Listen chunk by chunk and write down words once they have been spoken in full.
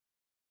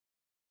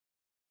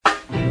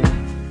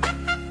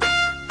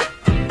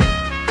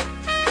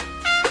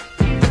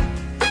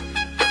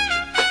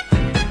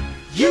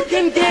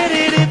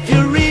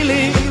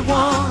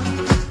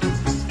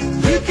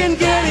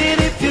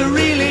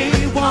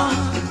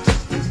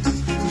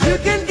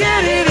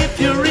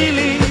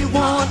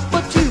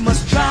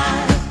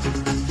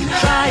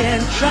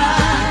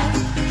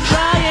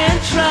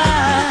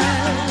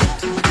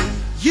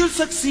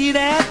succeed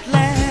at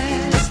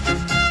last.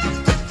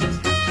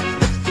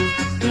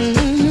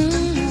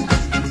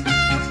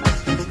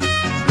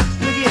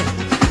 Yeah.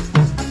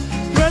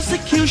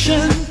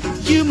 Persecution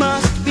you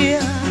must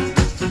bear.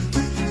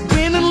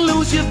 Win and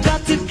lose, you've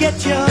got to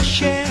get your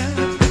share.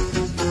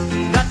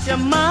 Got your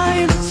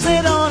mind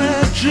set on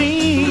a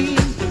dream.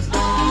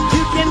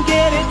 You can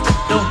get it,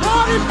 though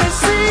hard it may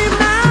seem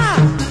now.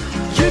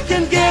 You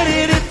can get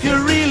it if you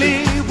really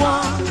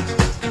want.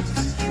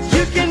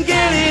 You can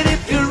get it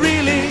if you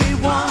really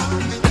want.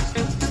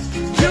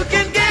 You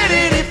can get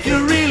it if you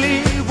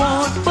really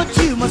want. But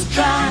you must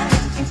try,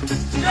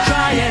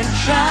 try and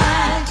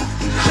try,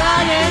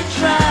 try and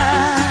try.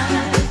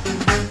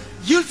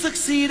 You'll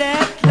succeed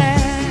at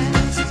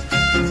last.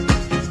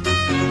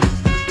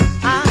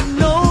 I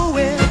know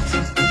it.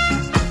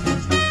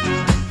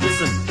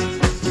 Listen,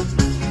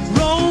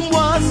 Rome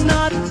was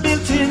not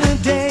built in a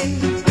day.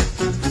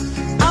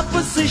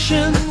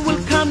 Opposition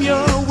will come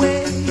your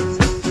way.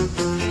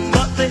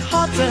 But the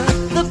hotter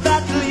the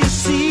battle you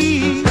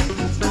see,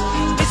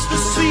 it's the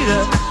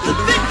sweeter the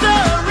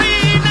victory.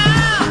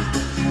 Now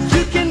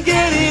you can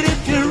get it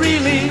if you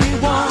really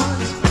want.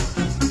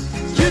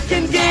 You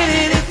can get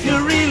it if you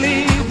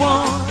really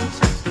want.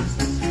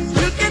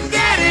 You can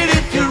get it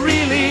if you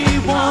really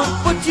want.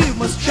 But you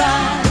must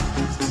try,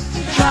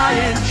 try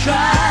and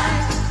try,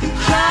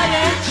 try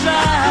and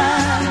try.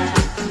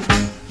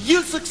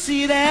 You'll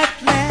succeed at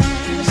last.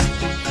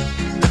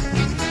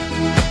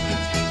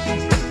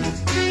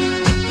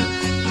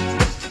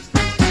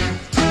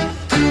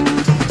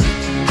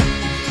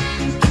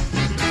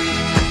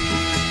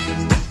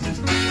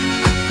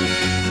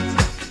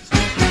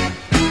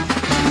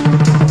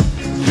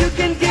 You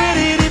can get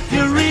it if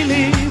you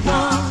really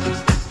want.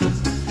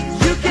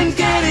 You can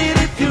get it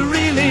if you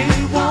really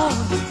want.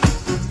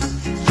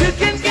 You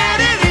can get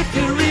it if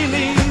you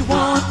really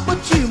want. But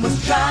you must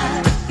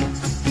try,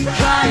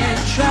 try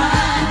and try,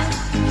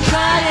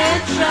 try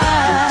and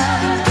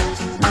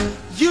try.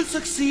 You'll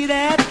succeed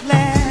at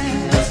last.